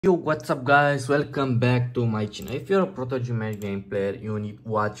Yo, what's up guys, welcome back to my channel. If you're a Prodigy Math Game player, you need to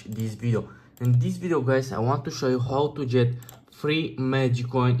watch this video. In this video guys, I want to show you how to get free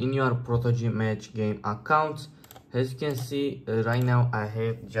MagiCoin in your Prodigy Math Game accounts. As you can see right now, I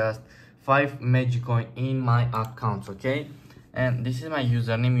have just 5 MagiCoin in my accounts, okay? And this is my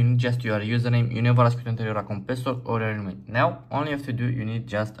username. You need just your username. You never ask me to enter your account password or your email. Now all you have to do, you need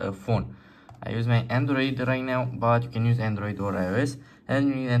just a phone. I use my Android right now, but you can use Android or iOS. And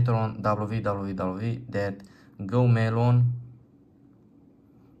you need to enter on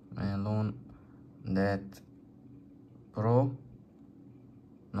www.gomelon.pro.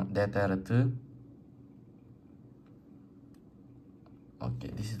 Okay,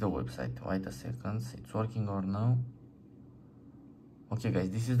 this is the website. Wait a second, it's working or no? Okay guys,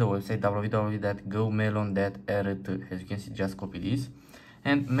 this is the website www.gomelon.rt. As you can see, just copy this.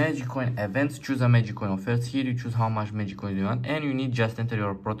 And MagiCoin events, choose a MagiCoin offers. Here you choose how much MagiCoin you want, and you need just enter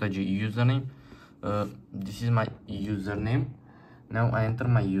your Prodigy username. This is my username. Now I enter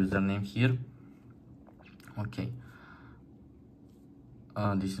my username here. Okay,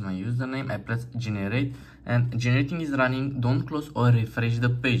 this is my username. I press generate, and generating is running. Don't close or refresh the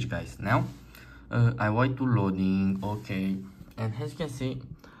page guys. Now I wait to loading. Okay, and as you can see,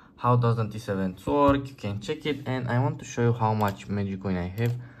 how doesn't this event work? You can check it, and I want to show you how much MagiCoin I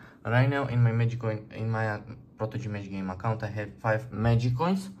have right now in my MagiCoin, in my Prodigy Math Game account. I have 5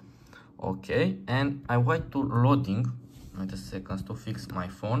 MagiCoins. Okay, and I wait to loading. Wait a second to fix my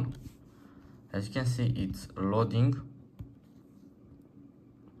phone. As you can see, it's loading.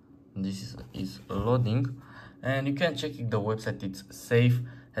 This is loading, and you can check if the website it's safe.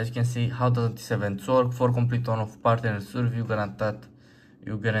 As you can see, how does this event work? For complete one of partner survey,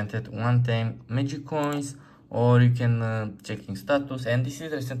 you guaranteed one time MagiCoins, or you can checking status. And this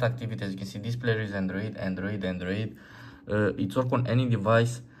is recent activity. As you can see, this player is Android. It works on any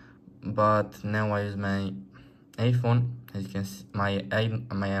device, but now I use my iPhone. As you can see, my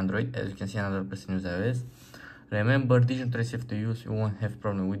Android. As you can see, another person uses iOS. Remember, digital is safe to use. You won't have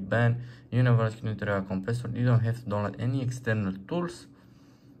problem with ban. You never ask you to a compressor. You don't have to download any external tools.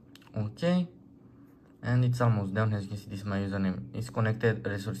 Okay, and it's almost done. As you can see, this is my username. It's connected,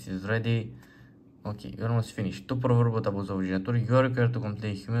 resources ready. Okay, you're almost finished. To prove robot abuse originator, you are required to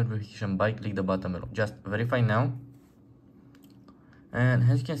complete human verification by click the button below. Just verify now. And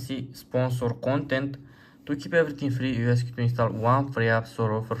as you can see, sponsor content. To keep everything free, you ask to install one free app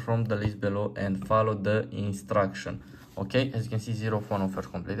store offer from the list below and follow the instruction. Okay, as you can see, 0 phone offers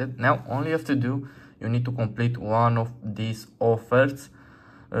completed. Now all you have to do, you need to complete one of these offers.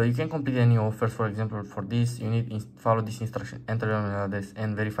 You can complete any offers. For example, for this, you need to follow this instruction: enter your email address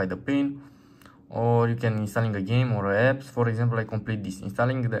and verify the PIN. Or you can installing a game or apps. For example, I complete this: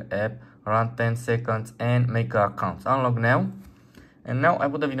 installing the app, run 10 seconds, and make an account. Unlock now. And now I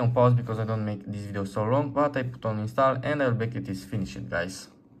put the video on pause because I don't make this video so long, but I put on install, and I'll back it is finished guys.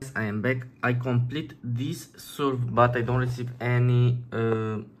 I am back. I complete this serve, but I don't receive any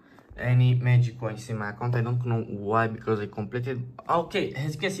MagiCoins in my account. I don't know why, because I completed. Okay,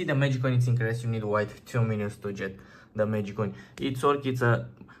 as you can see, the MagiCoin is increased. You need to wait 2 minutes to get the MagiCoin. It's work. It's a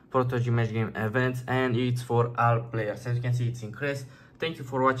Prodigy Math Game event, and it's for all players. As you can see, it's increased. Thank you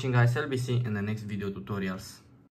for watching guys. I'll be seeing in the next video tutorials.